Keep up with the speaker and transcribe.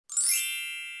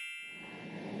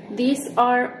These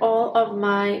are all of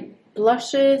my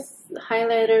blushes,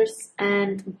 highlighters,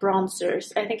 and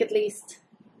bronzers. I think at least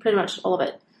pretty much all of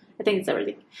it. I think it's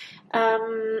everything.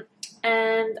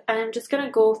 And I'm just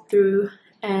gonna go through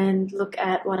and look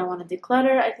at what I want to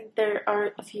declutter. I think there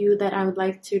are a few that I would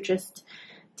like to just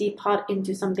depot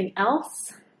into something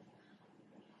else.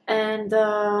 And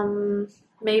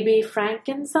maybe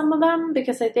franken some of them,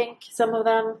 because I think some of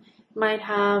them might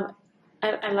have,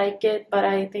 I like it, but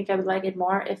I think I would like it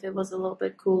more if it was a little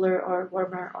bit cooler or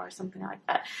warmer or something like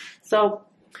that. So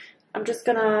I'm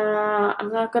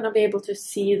not gonna be able to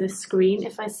see the screen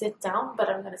if I sit down, but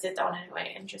I'm gonna sit down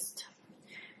anyway and just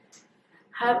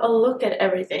have a look at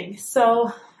everything.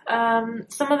 So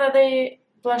some of the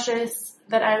blushes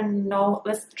that I know,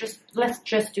 let's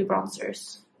just do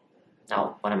bronzers.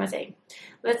 No, what am I saying?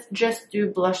 Let's just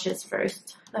do blushes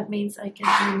first. That means I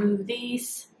can remove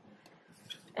these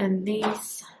and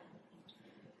these,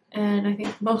 and I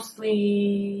think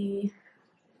mostly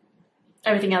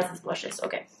everything else is blushes.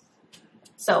 Okay,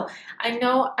 so I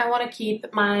know I want to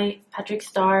keep my Patrick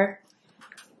Star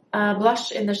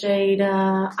blush in the shade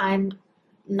I'm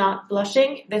Not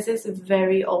Blushing. This is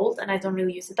very old and I don't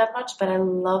really use it that much, but I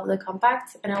love the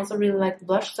compact and I also really like the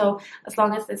blush. So as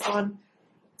long as this one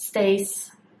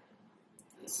stays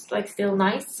like still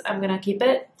nice, I'm gonna keep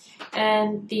it.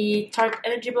 And the Tarte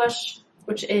Energy blush,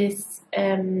 which is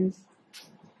it's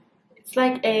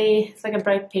like a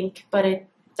bright pink, but it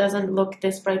doesn't look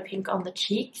this bright pink on the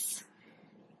cheeks.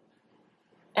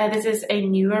 This is a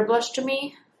newer blush to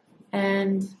me,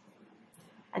 and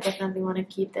I definitely want to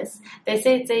keep this. They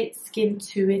say it's a skin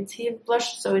intuitive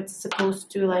blush, so it's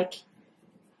supposed to like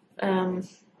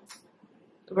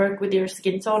work with your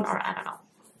skin tone, or I don't know.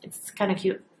 It's kind of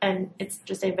cute, and it's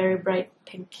just a very bright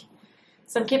pink.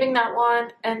 So I'm keeping that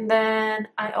one, and then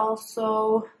I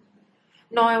also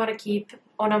know I want to keep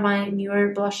one of my newer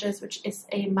blushes, which is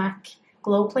a MAC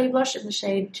Glow Play blush in the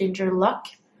shade Ginger Luck,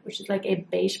 which is like a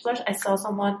beige blush. I saw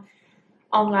someone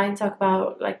online talk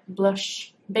about like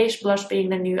beige blush being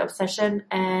the new obsession,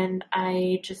 and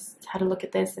I just had a look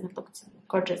at this and it looked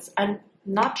gorgeous. I'm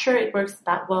not sure it works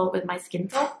that well with my skin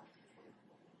tone,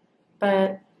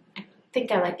 but I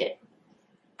think I like it.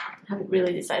 I haven't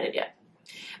really decided yet.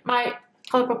 My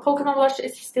Colourpop Pokemon blush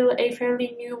is still a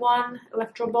fairly new one,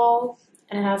 Electro Ball,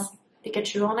 and it has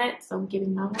Pikachu on it, so I'm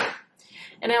keeping that one.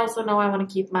 And I also know I want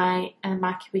to keep my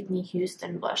MAC Whitney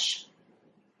Houston blush.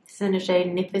 It's in the shade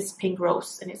Nithis Pink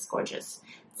Rose, and it's gorgeous.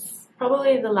 It's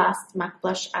probably the last MAC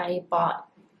blush I bought,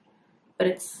 but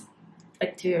it's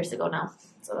like 2 years ago now,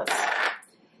 so that's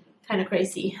kind of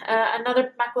crazy.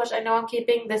 Another MAC blush I know I'm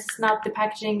keeping. This is not the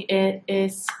packaging it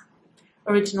is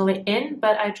originally in,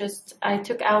 but I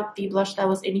took out the blush that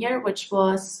was in here, which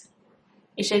was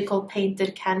a shade called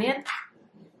Painted Canyon.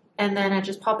 And then I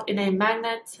just pop in a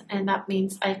magnet, and that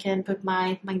means I can put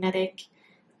my magnetic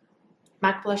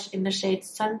MAC blush in the shade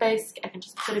Sunbased. I can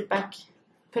just put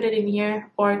it in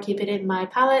here, or keep it in my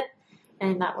palette,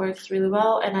 and that works really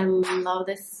well. And I love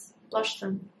this blush, so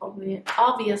I'm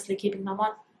obviously keeping that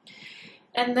one.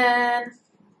 And then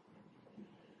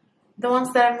the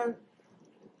ones that I'm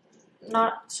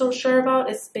not so sure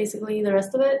about is basically the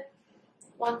rest of it.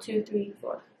 1, 2, 3,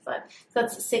 4, 5. So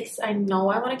that's 6 I know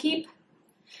I want to keep.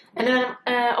 And then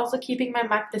I'm also keeping my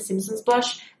MAC The Simpsons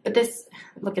blush, but this,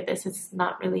 look at this, it's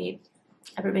not really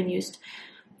ever been used.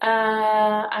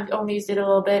 I've only used it a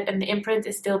little bit, and the imprint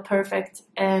is still perfect,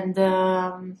 and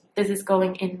this is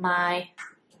going in my,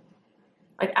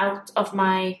 like out of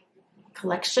my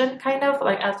collection, kind of,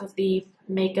 like out of the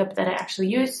makeup that I actually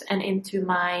use, and into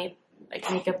my like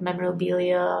makeup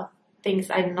memorabilia, things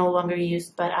I no longer use,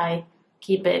 but I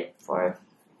keep it for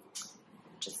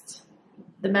just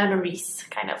the memories,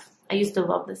 kind of. I used to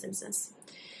love The Simpsons.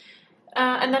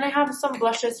 And then I have some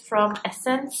blushes from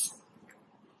Essence,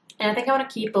 and I think I want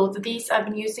to keep both of these. I've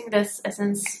been using this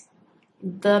Essence,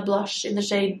 the blush in the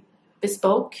shade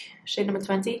Bespoke, shade number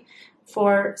 20,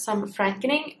 for some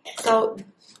frankening. So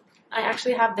I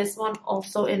actually have this one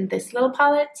also in this little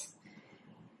palette.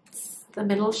 It's the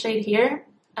middle shade here,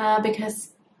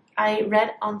 because I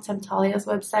read on Temptalia's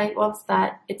website once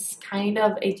that it's kind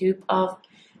of a dupe of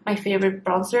my favorite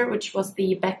bronzer, which was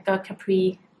the Becca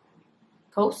Capri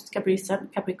Coast.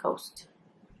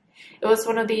 It was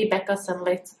one of the Becca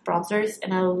Sunlit bronzers,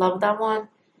 and I love that one.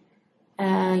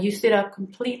 Used it up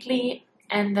completely,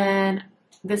 and then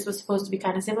this was supposed to be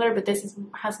kind of similar, but this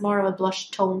has more of a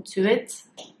blush tone to it.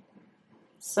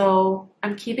 So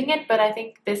I'm keeping it, but I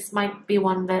think this might be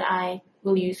one that I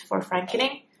will use for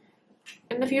frankening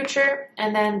in the future.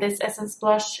 And then this Essence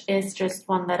blush is just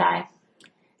one that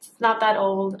not that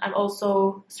old. I've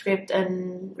also scraped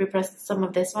and repressed some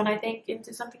of this one, I think,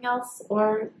 into something else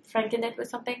or frankened it with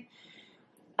something.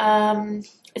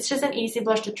 It's just an easy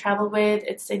blush to travel with.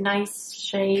 It's a nice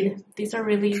shade. These are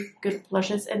really good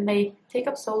blushes and they take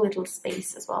up so little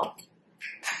space as well.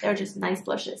 They're just nice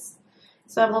blushes.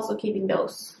 So I'm also keeping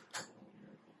those.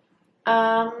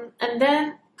 And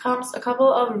then comes a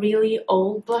couple of really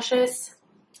old blushes.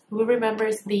 Who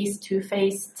remembers these Too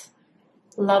Faced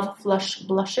Love Flush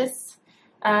blushes?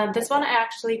 This one I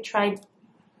actually tried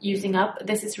using up.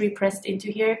 This is repressed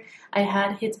into here. I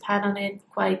had hit pan on it,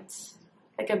 quite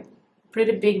like a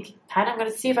pretty big pan. I'm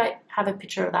gonna see if I have a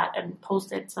picture of that and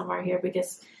post it somewhere here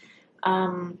because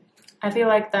I feel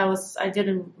like I did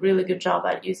a really good job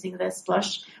at using this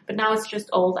blush, but now it's just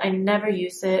old. I never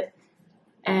use it,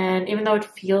 and even though it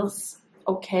feels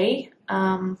okay,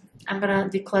 I'm gonna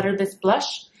declutter this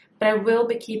blush, but I will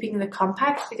be keeping the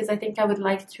compact because I think I would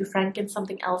like to franken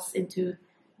something else into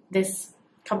this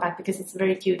compact because it's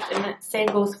very cute. And the same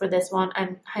goes for this one,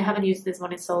 and I haven't used this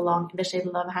one in so long, in the shade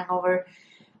Love Hangover.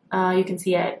 You can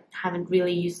see I haven't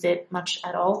really used it much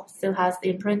at all. Still has the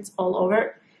imprints all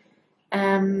over.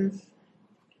 And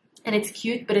it's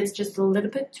cute, but it's just a little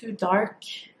bit too dark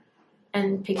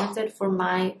and pigmented for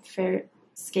my fair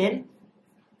skin.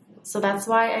 So that's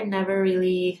why I never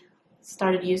really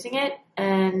started using it.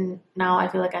 And now I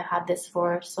feel like I've had this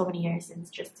for so many years and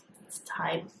it's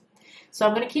time. So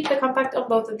I'm going to keep the compact on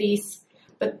both of these,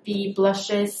 but the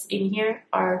blushes in here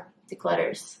are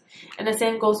declutters. And the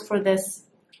same goes for this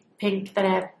pink that I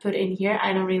have put in here.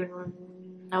 I don't even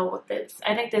know what this,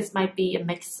 I think this might be a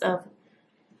mix of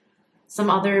some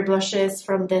other blushes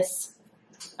from this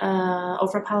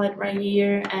Ofra palette right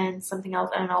here and something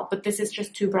else, I don't know, but this is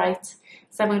just too bright.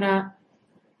 So I'm going to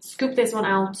scoop this one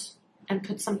out and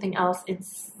put something else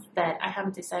instead. I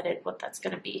haven't decided what that's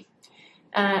going to be.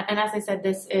 And as I said,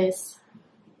 this is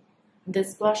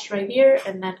this blush right here,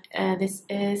 and then this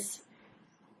is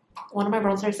one of my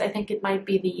bronzers. I think it might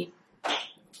be the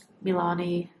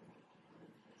Milani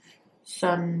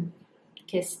Sun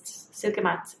Kissed Silky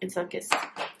Matte in Sun Kissed.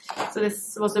 So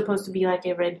this was supposed to be like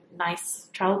a red, nice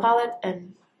travel palette,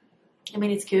 and I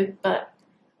mean it's cute, but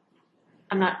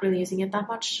I'm not really using it that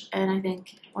much. And I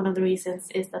think one of the reasons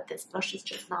is that this blush is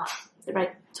just not the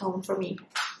right tone for me.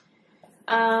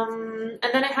 And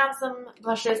then I have some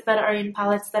blushes that are in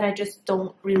palettes that I just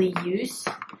don't really use.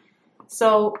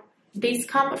 So these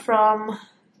come from,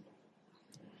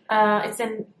 it's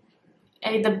in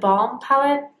the Balm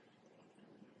palette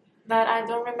that I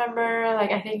don't remember.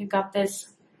 Like I think I got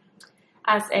this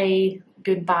as a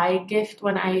goodbye gift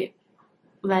when I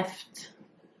left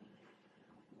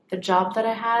the job that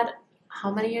I had,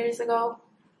 how many years ago?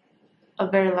 A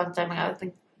very long time ago, I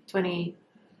think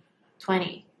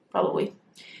 2020 probably.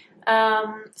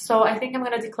 So I think I'm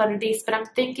gonna declutter these, but I'm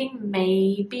thinking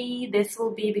maybe this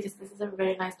will be, because this is a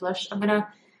very nice blush, I'm gonna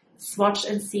swatch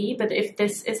and see, but if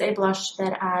this is a blush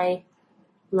that I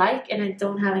like and I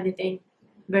don't have anything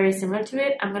very similar to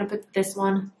it, I'm gonna put this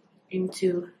one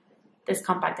into this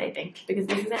compact, I think, because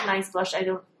this is a nice blush. I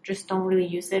just don't really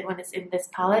use it when it's in this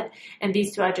palette, and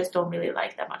these two I just don't really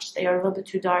like that much. They are a little bit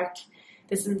too dark.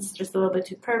 This is just a little bit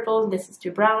too purple, this is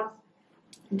too brown.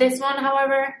 This one,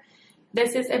 however,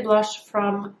 this is a blush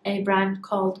from a brand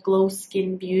called Glow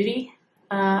Skin Beauty,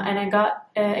 and I got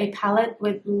a palette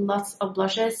with lots of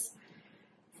blushes.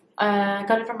 I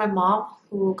got it from my mom,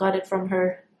 who got it from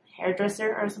her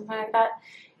hairdresser or something like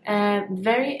that.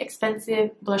 Very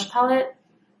expensive blush palette,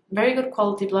 very good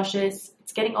quality blushes.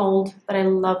 It's getting old, but I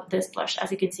love this blush,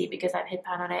 as you can see, because I've hit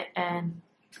pan on it and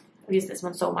I've used this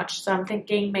one so much. So I'm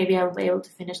thinking maybe I'll be able to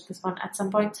finish this one at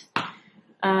some point.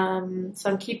 So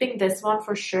I'm keeping this one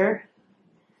for sure.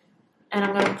 And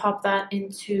I'm going to pop that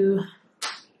into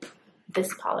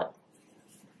this palette.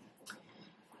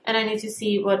 And I need to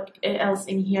see what else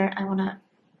in here I want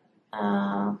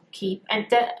to keep. And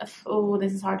oh,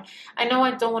 this is hard. I know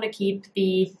I don't want to keep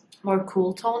the more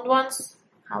cool toned ones.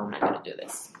 How am I going to do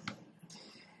this?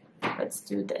 Let's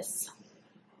do this.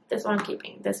 This one I'm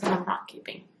keeping. This one I'm not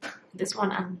keeping. This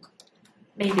one I'm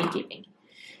maybe keeping.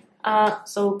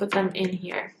 So we'll put them in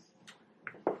here.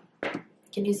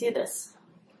 Can you see this?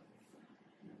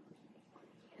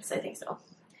 Yes, I think so.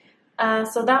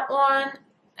 So that one,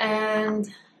 and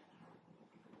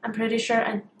I'm pretty sure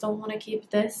I don't want to keep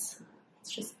this.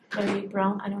 It's just very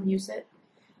brown. I don't use it.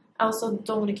 I also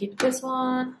don't want to keep this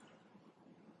one.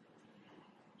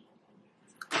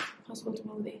 Possible to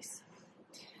move these.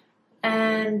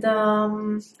 And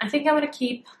I think I'm going to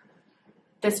keep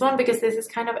this one because this is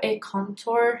kind of a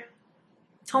contour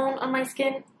tone on my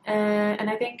skin. And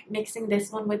I think mixing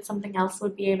this one with something else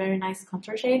would be a very nice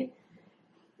contour shade.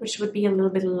 which would be a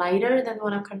little bit lighter than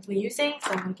what I'm currently using,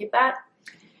 so I'm going to keep that.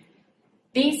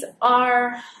 These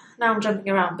are, now I'm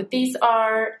jumping around, but these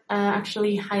are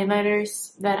actually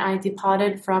highlighters that I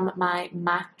depotted from my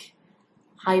MAC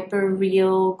Hyper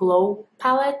Real Glow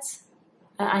palette.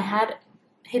 I had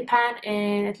Hit Pan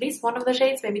in at least one of the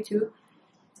shades, maybe two.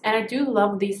 And I do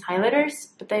love these highlighters,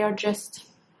 but they are just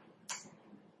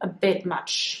a bit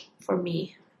much for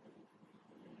me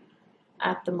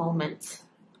at the moment.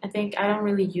 I think I don't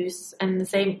really use, and the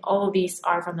same, all of these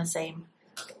are from the same,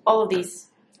 all of these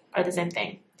are the same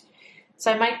thing.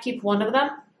 So I might keep one of them,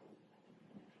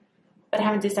 but I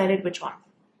haven't decided which one.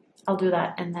 I'll do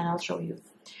that and then I'll show you.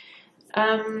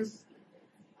 And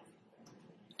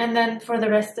then for the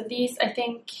rest of these, I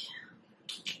think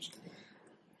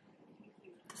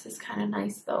this is kind of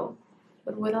nice though,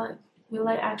 but will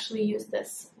I actually use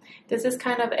this? This is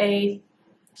kind of a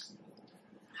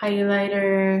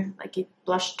highlighter, like a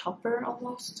blush topper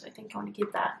almost. I think I want to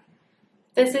keep that.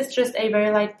 This is just a very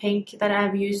light pink that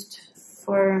I've used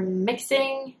for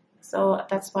mixing, so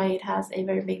that's why it has a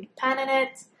very big pan in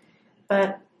it,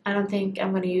 but I don't think I'm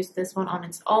going to use this one on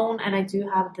its own, and I do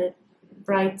have the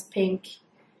bright pink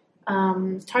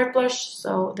Tarte blush,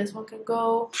 so this one can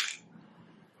go.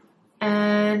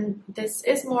 And this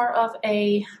is more of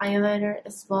a highlighter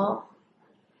as well.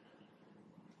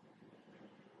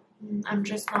 I'm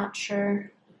just not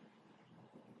sure.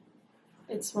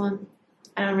 It's one,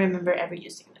 I don't remember ever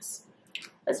using this.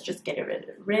 Let's just get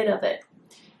rid of it.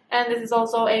 And this is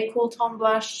also a cool tone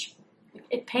blush.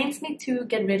 It pains me to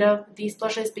get rid of these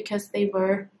blushes because they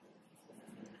were,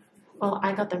 well,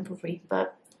 I got them for free,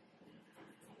 but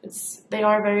they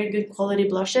are very good quality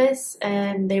blushes,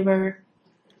 and they would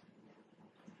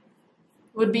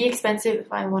be expensive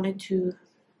if I wanted to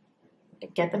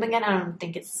get them again. I don't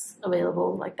think it's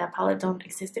available, like that palette don't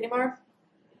exist anymore.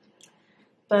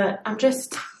 But I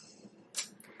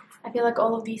feel like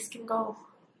all of these can go.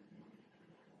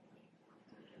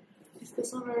 Is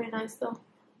this one very nice though?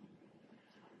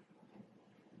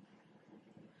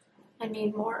 I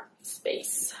need more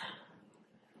space.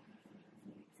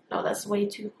 No, that's way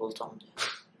too cool toned.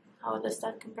 How does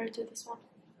that compare to this one?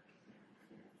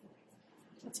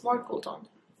 It's more cool toned.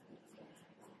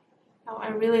 No, I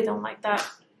really don't like that.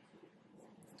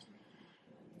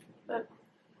 But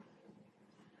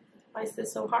why is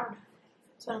this so hard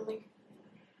suddenly?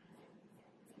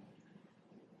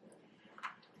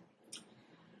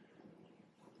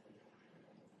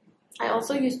 I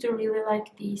also used to really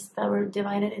like these that were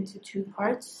divided into two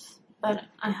parts, but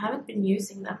I haven't been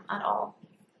using them at all.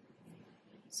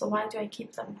 So why do I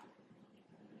keep them?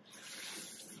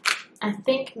 I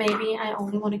think maybe I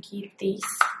only want to keep these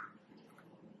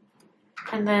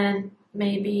and then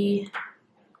maybe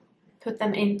put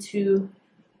them into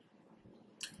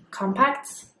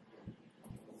compacts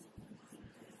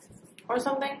or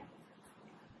something.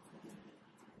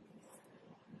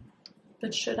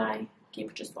 But should I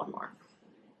keep just one more?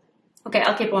 Okay,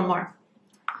 I'll keep one more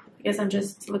because I'm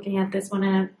just looking at this one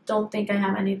and I don't think I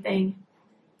have anything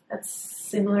that's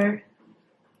similar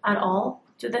at all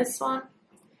to this one.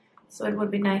 So it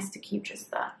would be nice to keep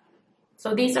just that.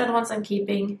 So these are the ones I'm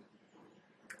keeping.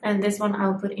 And this one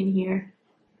I'll put in here.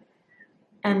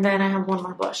 And then I have one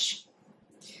more blush.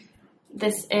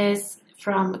 This is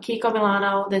from Kiko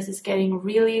Milano. This is getting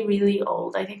really, really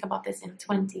old. I think I bought this in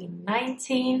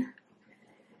 2019,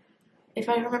 if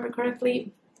I remember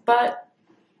correctly. But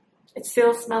it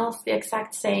still smells the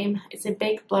exact same. It's a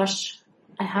baked blush.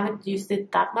 I haven't used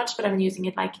it that much, but I've been using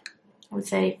it like, I would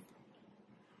say,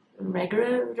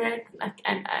 regular,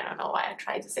 and I don't know why I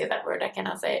tried to say that word, I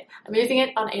cannot say it. I'm using it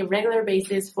on a regular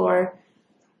basis for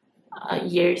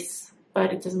years,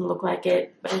 but it doesn't look like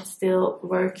it, but it still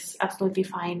works absolutely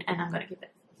fine, and I'm gonna keep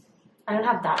it. I don't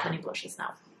have that many blushes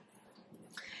now.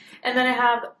 And then I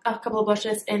have a couple of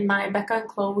blushes in my Becca and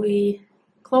Chloe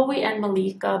and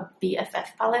Malika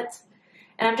BFF palette,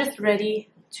 and I'm just ready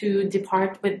to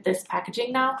depart with this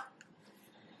packaging now.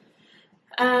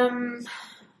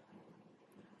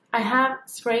 I have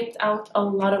scraped out a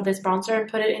lot of this bronzer and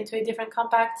put it into a different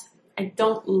compact. I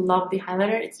don't love the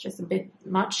highlighter, it's just a bit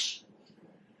much.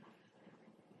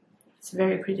 It's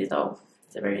very pretty though.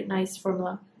 It's a very nice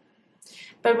formula.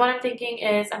 But what I'm thinking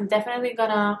is I'm definitely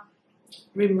gonna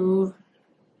remove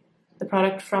the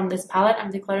product from this palette. I'm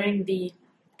decluttering the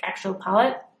actual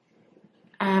palette.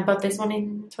 I bought this one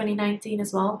in 2019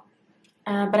 as well.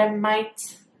 But I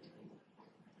might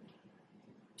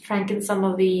franken some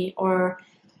of or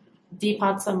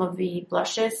depot some of the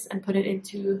blushes and put it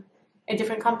into a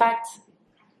different compact.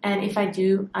 And if I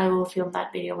do, I will film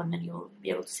that video and then you'll be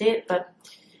able to see it. But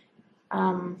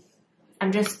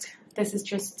this is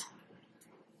just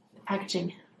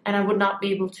packaging, and I would not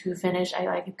be able to finish.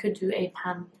 I could do a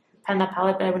panda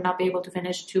palette, but I would not be able to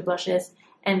finish 2 blushes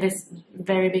and this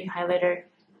very big highlighter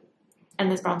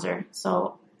and this bronzer.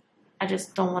 So I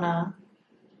just don't wanna.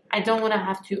 I don't wanna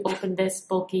have to open this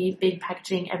bulky big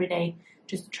packaging every day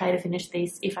just to try to finish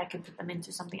these if I can put them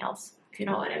into something else, if you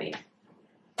know what I mean.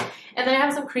 And then I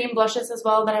have some cream blushes as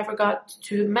well that I forgot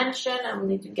to mention. I will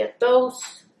need to get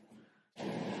those.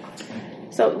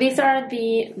 So these are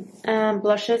the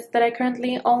blushes that I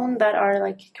currently own that are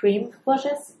like cream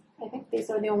blushes. I think these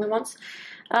are the only ones.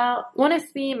 One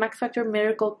is the Max Factor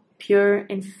Miracle Pure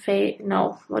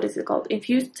what is it called?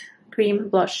 Infused Cream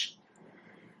Blush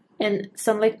in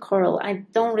Sunlit Coral. I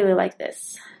don't really like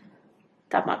this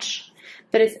that much,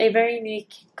 but it's a very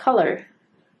unique color.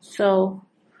 So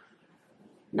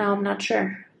now I'm not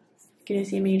sure. Can you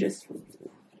see me just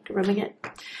rubbing it?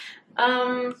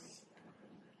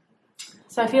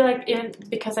 So I feel like even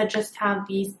because I just have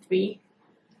these 3,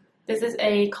 this is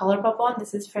a ColourPop one.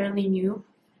 This is fairly new.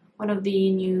 One of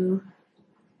the new,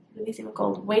 what are these even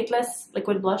called? Weightless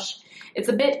liquid blush. It's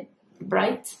a bit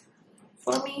bright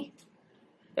for me,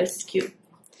 but it's cute.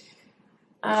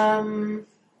 Yeah,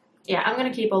 I'm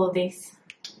gonna keep all of these.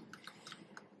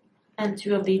 And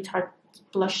 2 of the Tarte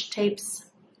blush tapes.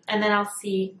 And then I'll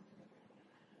see,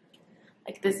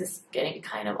 like this is getting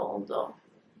kind of old though.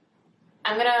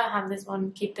 I'm gonna have this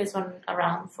one, keep this one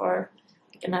around for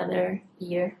like another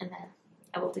year, and then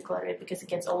I will declutter it because it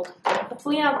gets old.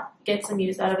 Hopefully I'll get some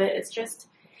use out of it. It's just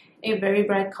a very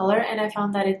bright color, and I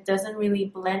found that it doesn't really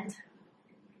blend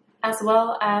as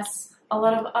well as a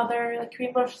lot of other like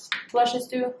cream blushes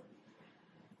do.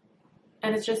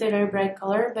 And it's just a very bright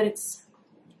color, but it's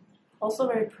also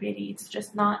very pretty. It's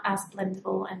just not as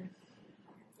blendable, and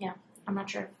yeah, I'm not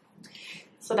sure.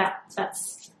 So that's that.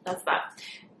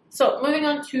 So moving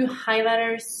on to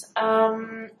highlighters.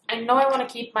 I know I want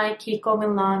to keep my Kiko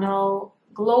Milano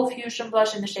Glow Fusion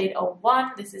Blush in the shade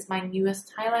 01. This is my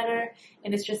newest highlighter,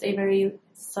 and it's just a very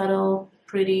subtle,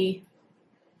 pretty,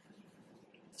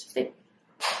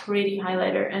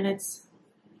 highlighter, and it's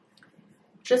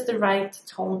just the right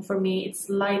tone for me. It's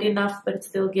light enough, but it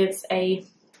still gives a,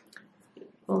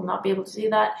 will not be able to see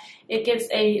that. It gives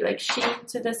a like sheen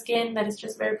to the skin that is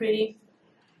just very pretty.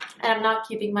 And I'm not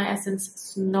keeping my Essence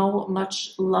Snow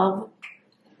Much Love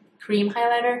cream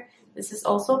highlighter. This is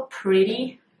also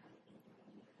pretty.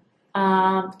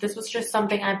 This was just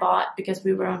something I bought because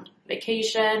we were on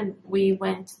vacation. We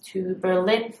went to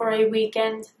Berlin for a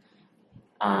weekend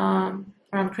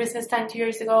around Christmas time 2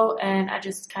 years ago, and I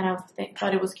just kind of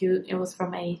thought it was cute. It was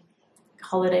from a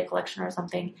holiday collection or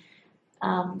something,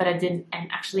 but I didn't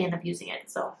actually end up using it,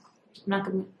 so I'm not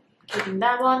keeping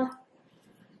that one.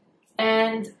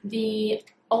 And the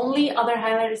only other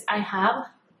highlighters I have,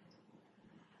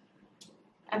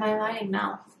 am I lying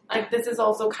now? Like this is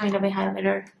also kind of a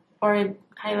highlighter, or a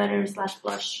highlighter /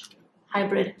 blush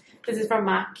hybrid. This is from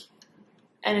MAC,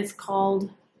 and it's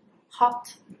called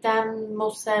Hot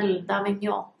Damoiselle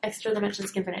d'Avignon Extra Dimension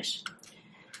Skin Finish.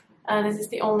 This is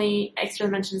the only Extra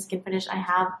Dimension Skin Finish I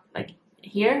have like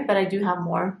here, but I do have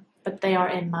more, but they are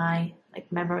in my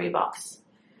like memory box.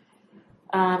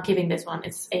 I'm keeping this one.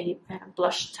 It's a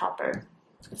blush topper.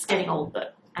 It's getting old,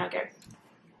 but I don't care.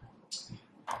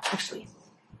 Actually.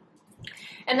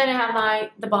 And then I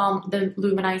have the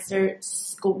Luminizer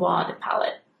Squad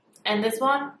palette. And this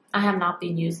one I have not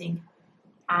been using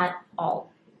at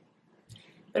all.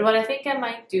 But what I think I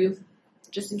might do,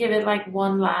 just to give it like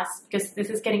one last, because this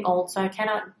is getting old, so I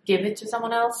cannot give it to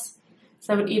someone else.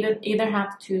 So I would either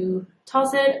have to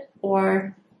toss it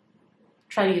or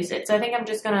try to use it. So I think I'm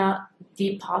just gonna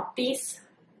depot these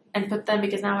and put them,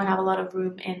 because now I have a lot of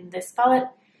room in this palette,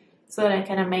 so that I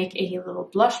kind of make a little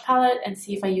blush palette and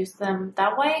see if I use them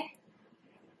that way.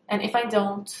 And if I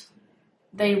don't,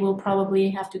 they will probably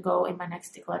have to go in my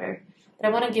next declutter. But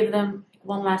I want to give them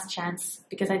one last chance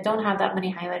because I don't have that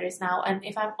many highlighters now. And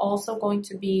if I'm also going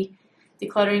to be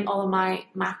decluttering all of my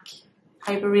MAC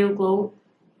Hyper Real Glow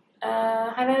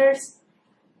highlighters,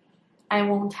 I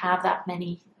won't have that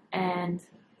many, and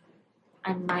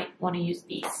I might want to use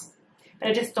these. But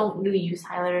I just don't really use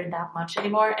highlighter that much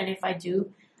anymore, and if I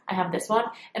do, I have this one.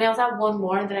 And I also have one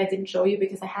more that I didn't show you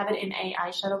because I have it in a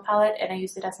eyeshadow palette and I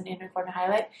used it as an inner corner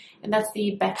highlight, and that's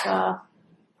the Becca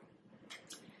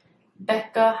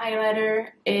highlighter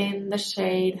in the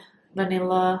shade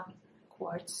Vanilla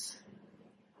Quartz.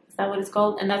 Is that what it's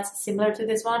called? And that's similar to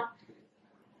this one,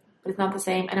 but it's not the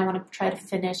same, and I want to try to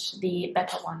finish the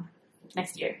Becca one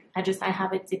next year. I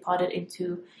have it depotted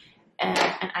into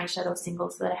an eyeshadow single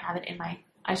so that I have it in my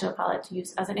eyeshadow palette to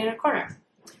use as an inner corner.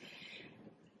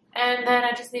 And then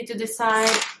I just need to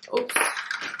decide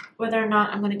whether or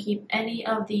not I'm going to keep any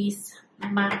of these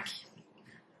MAC.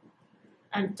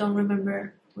 I don't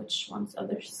remember which ones are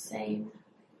the same.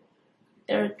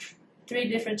 There are 3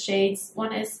 different shades.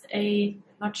 One is a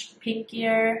much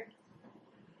pinkier,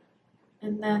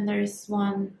 and then there's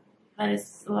one that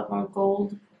is a lot more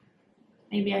gold.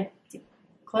 Maybe I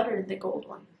decluttered the gold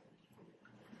one.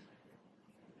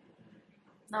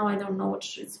 Now I don't know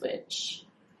which is which.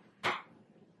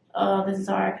 Oh, this is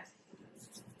hard.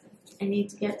 I need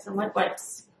to get some wet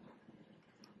wipes.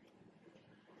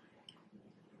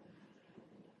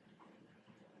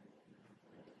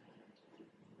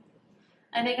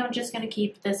 I think I'm just going to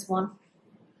keep this one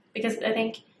because I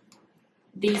think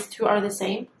these 2 are the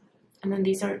same and then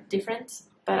these are different,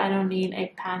 but I don't need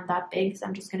a pan that big, so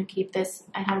I'm just going to keep this.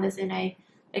 I have this in a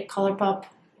ColourPop.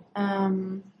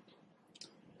 No,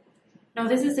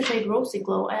 this is the shade Rosy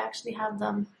Glow. I actually have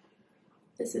them.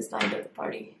 This is Light at the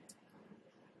Party.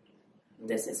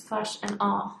 This is Flash and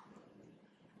Awe.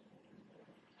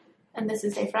 And this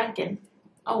is a Franken.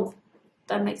 Oh,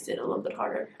 that makes it a little bit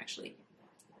harder, actually.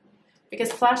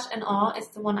 Because Flash and Awe is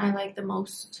the one I like the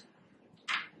most.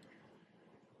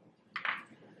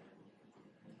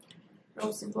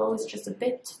 Rosy Glow is just a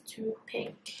bit too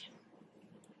pink.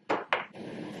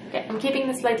 Okay, I'm keeping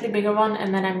the slightly bigger one,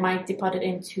 and then I might depot it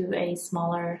into a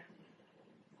smaller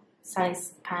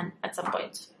size pan at some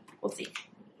point. We'll see.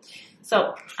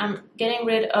 So I'm getting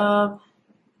rid of,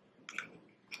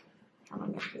 I'm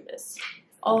gonna do this,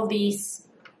 all these,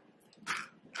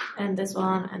 and this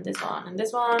one, and this one, and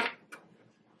this one,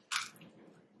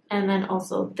 and then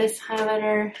also this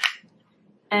highlighter,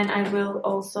 and I will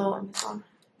also, and this one,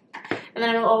 and then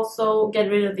I will also get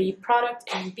rid of the product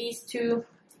and these 2,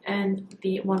 and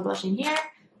the one blush in here,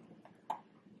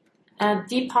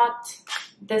 depot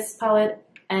this palette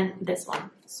and this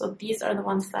one. So these are the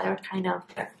ones that are kind of,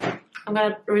 I'm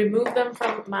gonna remove them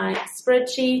from my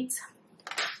spreadsheet,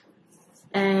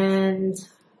 and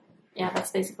yeah,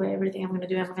 that's basically everything I'm gonna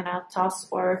do. I'm gonna toss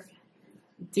or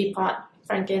depot,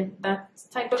 Franken, that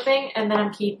type of thing, and then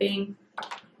I'm keeping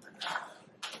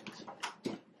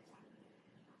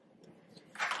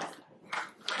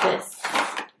this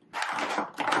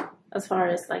as far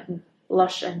as like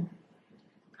blush and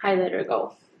highlighter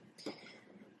go.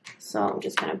 So I'm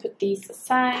just gonna put these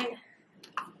aside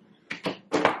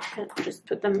and just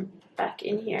put them back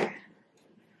in here.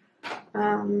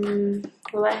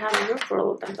 Will I have room for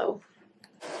all of them though?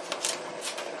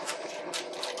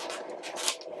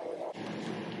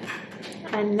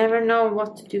 I never know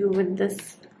what to do with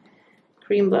this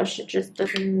cream blush. It just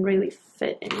doesn't really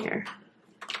fit in here.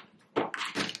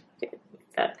 Okay,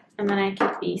 that. And then I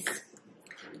keep these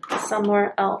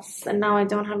somewhere else. And now I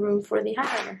don't have room for the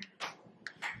highlighter.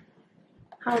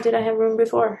 How did I have room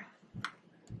before?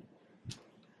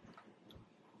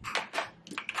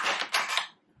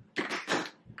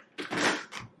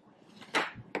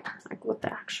 Like what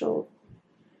the actual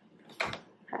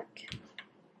heck?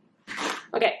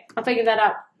 Okay, I'll figure that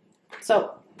out.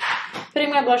 So, putting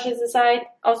my blushes aside,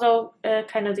 also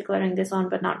kind of decluttering this one,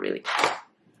 but not really.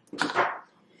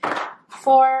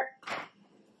 For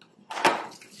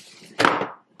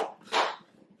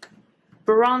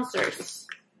bronzers,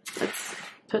 let's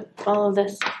put all of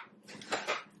this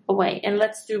away and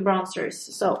let's do bronzers.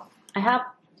 So I have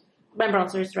my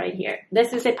bronzers right here.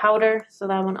 This is a powder, so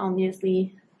that one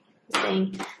obviously is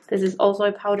staying. This is also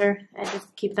a powder. I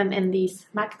just keep them in these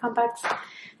MAC compacts.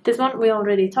 This one we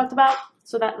already talked about,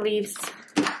 so that leaves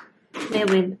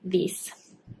mainly these.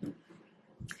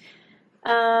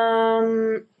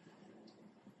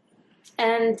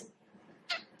 And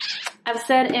I've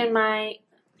said in my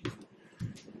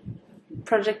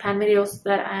project pan videos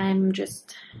that I'm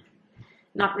just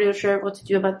not really sure what to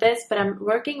do about this, but I'm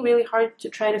working really hard to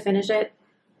try to finish it.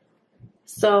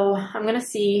 So I'm gonna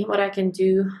see what I can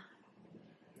do.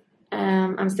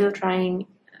 I'm still trying,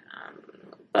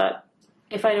 but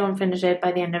if I don't finish it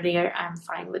by the end of the year, I'm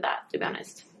fine with that, to be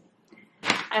honest.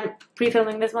 I'm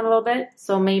pre-filming this one a little bit,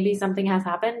 so maybe something has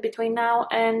happened between now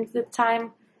and the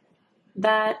time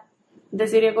that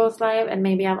this video goes live, and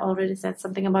maybe I've already said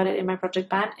something about it in my project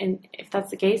pan, and if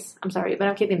that's the case, I'm sorry, but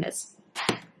I'm keeping this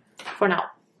for now.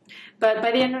 But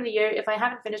by the end of the year, if I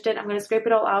haven't finished it, I'm going to scrape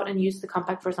it all out and use the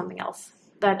compact for something else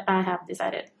that I have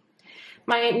decided.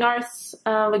 My NARS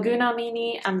Laguna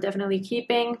Mini, I'm definitely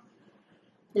keeping.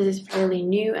 This is fairly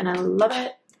new and I love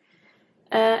it.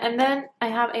 And then I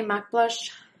have a MAC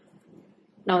blush.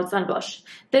 No, it's not a blush.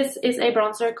 This is a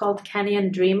bronzer called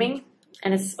Canyon Dreaming,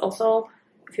 and it's also,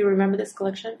 if you remember this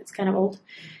collection, it's kind of old.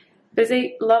 But it's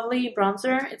a lovely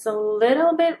bronzer. It's a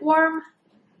little bit warm,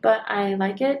 but I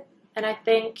like it. And I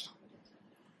think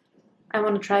I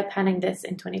want to try panning this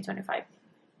in 2025.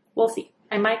 We'll see.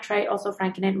 I might try also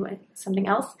franking it with something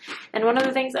else. And one of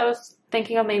the things I was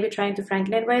thinking of maybe trying to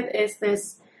franken it with is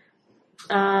this.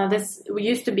 This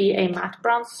used to be a matte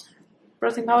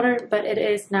bronzing powder, but it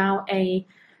is now a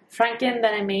franken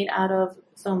that I made out of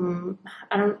some,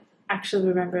 I don't actually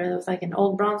remember, it was like an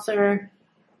old bronzer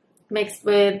mixed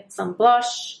with some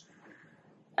blush,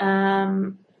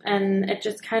 and it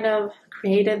just kind of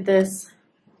created this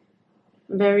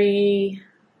very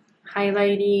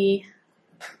highlighty,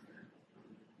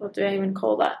 what do I even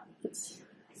call that? Let's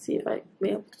see if I be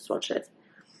able to swatch it.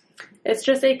 It's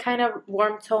just a kind of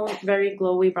warm tone, very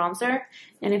glowy bronzer.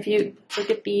 And if you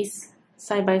look at these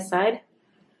side by side,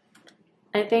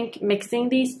 I think mixing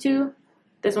these two,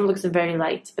 this one looks very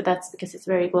light, but that's because it's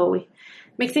very glowy.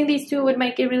 Mixing these two would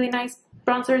make a really nice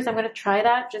bronzer, so I'm going to try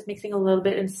that, just mixing a little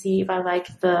bit and see if I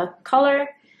like the color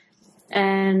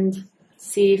and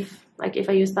see if, like, if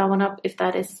I use that one up, if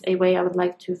that is a way I would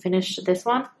like to finish this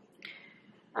one.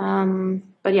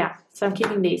 But yeah, so I'm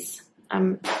keeping these.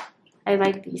 I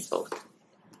like these both.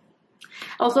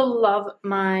 I also love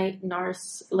my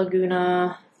NARS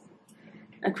Laguna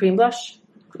cream blush.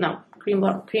 No, cream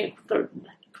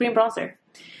bronzer.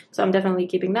 So I'm definitely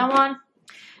keeping that one.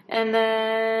 And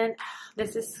then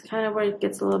this is kind of where it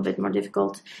gets a little bit more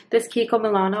difficult. This Kiko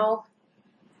Milano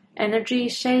Energy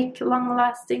Shake Long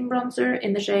Lasting Bronzer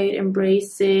in the shade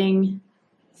Embracing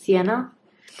Sienna.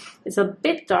 It's a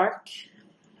bit dark,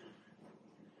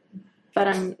 but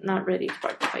I'm not ready to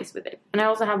part the face with it. And I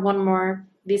also have one more.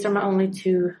 These are my only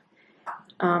two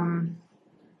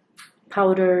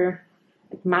powder,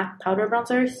 like matte powder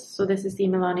bronzers. So this is the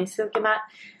Milani Silky Matte.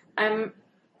 I'm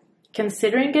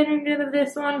considering getting rid of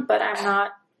this one, but I'm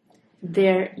not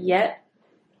there yet.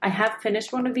 I have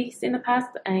finished one of these in the past.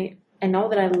 I know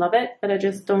that I love it, but I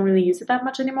just don't really use it that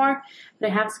much anymore. But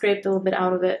I have scraped a little bit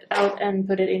out and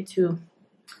put it into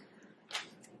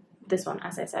this one,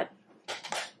 as I said.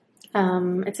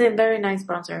 It's a very nice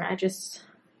bronzer.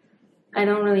 I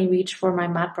don't really reach for my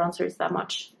matte bronzers that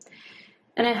much.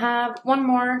 And I have one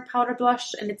more powder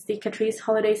blush, and it's the Catrice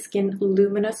Holiday Skin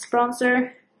Luminous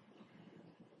Bronzer.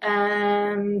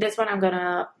 This one I'm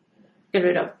gonna get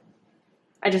rid of.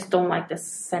 I just don't like the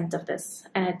scent of this,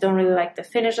 and I don't really like the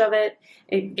finish of it.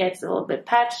 It gets a little bit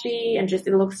patchy, and it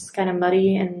looks kind of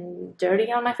muddy and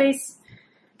dirty on my face.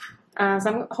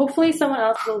 So hopefully someone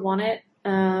else will want it.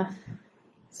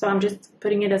 So I'm just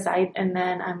putting it aside, and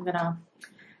then I'm gonna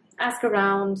ask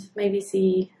around, maybe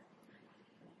see,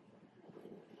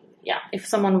 yeah, if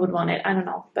someone would want it. I don't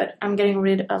know, but I'm getting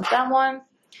rid of that one.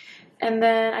 And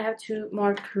then I have two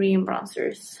more cream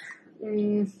bronzers.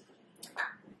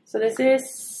 So this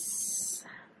is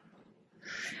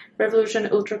Revolution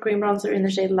Ultra Cream Bronzer in the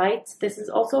shade Light. This is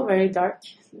also very dark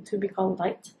to be called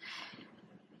light.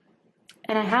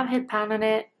 And I have hit pan on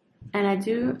it, and I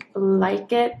do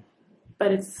like it,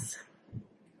 but it's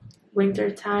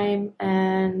winter time,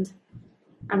 and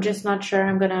I'm just not sure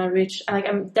I'm gonna reach, like,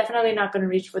 I'm definitely not gonna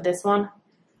reach for this one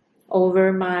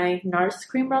over my NARS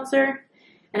cream bronzer.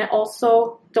 And I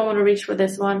also don't want to reach for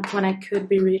this one when I could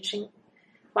be reaching,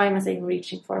 why am I saying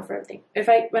reaching for everything?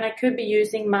 When I could be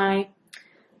using my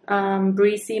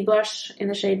Breezy blush in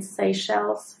the shade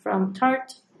Seychelles from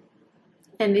Tarte.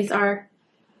 And these are,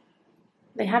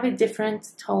 they have a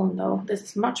different tone though. This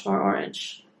is much more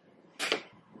orange.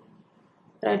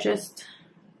 But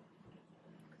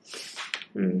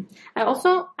I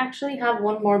also actually have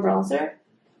one more bronzer,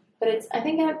 but I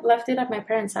think I left it at my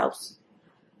parents' house.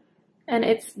 And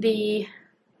it's the,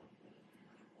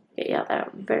 okay, yeah, they're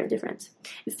very different.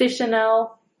 It's the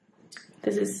Chanel,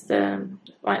 this is the,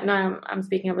 no, I'm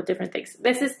speaking about different things.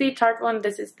 This is the Tarte one,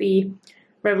 this is the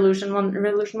Revolution one.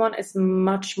 Revolution one is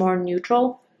much more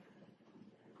neutral.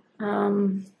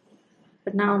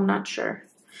 But now I'm not sure.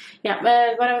 Yeah,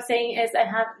 but what I was saying is I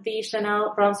have the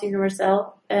Chanel Bronze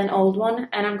Universelle, an old one,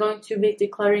 and I'm going to be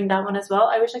decluttering that one as well.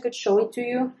 I wish I could show it to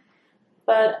you,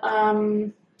 but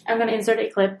I'm going to insert a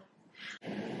clip.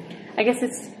 I guess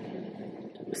it's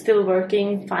still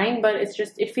working fine, but it's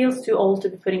just, it feels too old to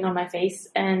be putting on my face,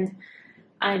 and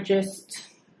I don't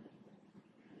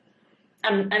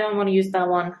want to use that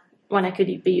one when I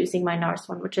could be using my NARS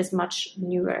one, which is much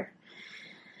newer.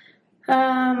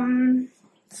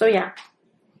 So yeah,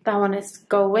 that one is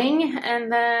going,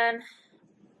 and then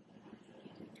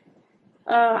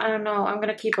I don't know, I'm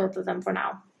gonna keep both of them for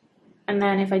now, and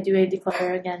then if I do a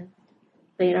declutter again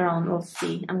later on, we'll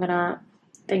see. I'm gonna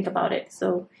think about it.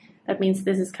 So that means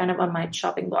this is kind of on my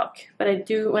shopping block. But I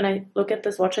do, when I look at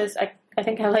the swatches, I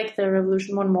think I like the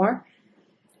Revolution one more,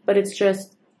 but it's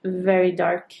just very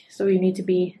dark, so you need to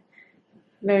be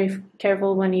very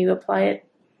careful when you apply it.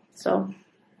 So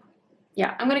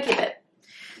yeah, I'm gonna keep it.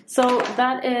 So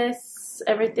that is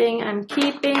everything I'm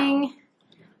keeping,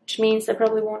 which means I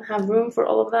probably won't have room for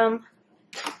all of them.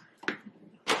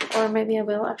 Or maybe I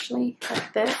will actually,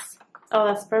 like this. Oh,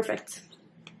 that's perfect.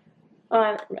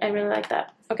 Oh, I really like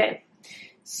that. Okay,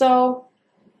 so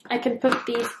I can put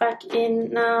these back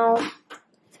in now.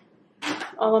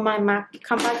 All of my MAC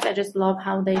compacts, I just love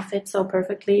how they fit so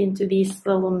perfectly into these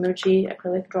little Muji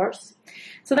acrylic drawers.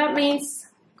 So that means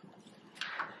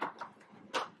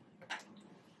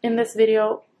in this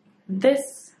video,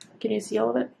 can you see all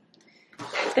of it?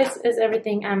 This is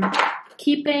everything I'm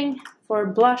keeping for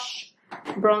blush,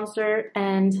 bronzer,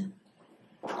 and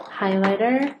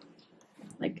highlighter,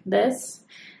 like this.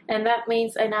 And that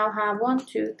means I now have 1,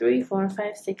 2, 3, 4,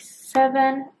 5, 6,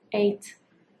 7, 8,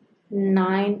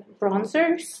 9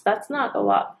 bronzers. That's not a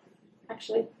lot,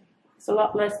 actually. It's a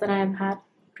lot less than I have had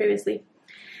previously.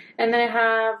 And then I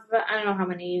have, I don't know how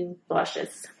many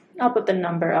blushes. I'll put the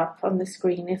number up on the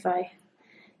screen if I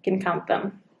can count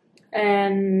them.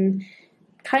 And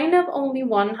kind of only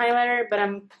one highlighter, but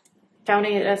I'm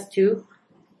counting it as 2.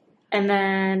 And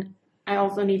then I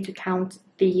also need to count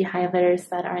the highlighters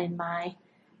that are in my,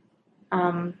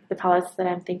 the palettes that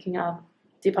I'm thinking of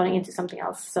depotting into something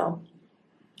else. So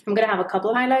I'm gonna have a couple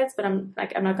of highlights, but I'm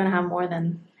not gonna have more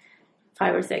than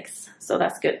 5 or 6. So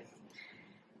that's good.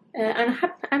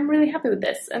 I'm really happy with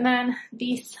this. And then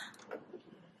these,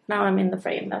 now I'm in the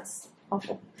frame, that's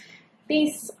awful.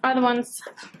 These are the ones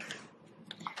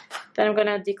that I'm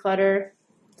gonna declutter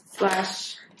 /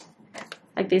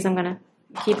 like these I'm gonna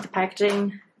keep the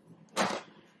packaging,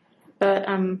 but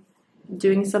I'm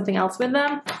doing something else with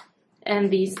them.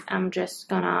 And these I'm just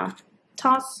gonna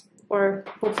toss or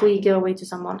hopefully give away to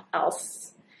someone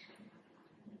else.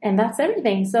 And that's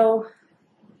everything. So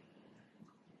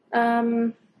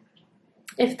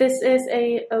if this is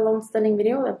a long standing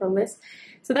video, I'll probably list.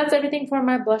 So that's everything for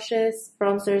my blushes,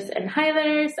 bronzers, and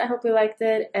highlighters. I hope you liked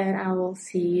it, and I will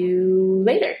see you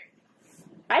later.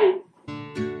 Bye!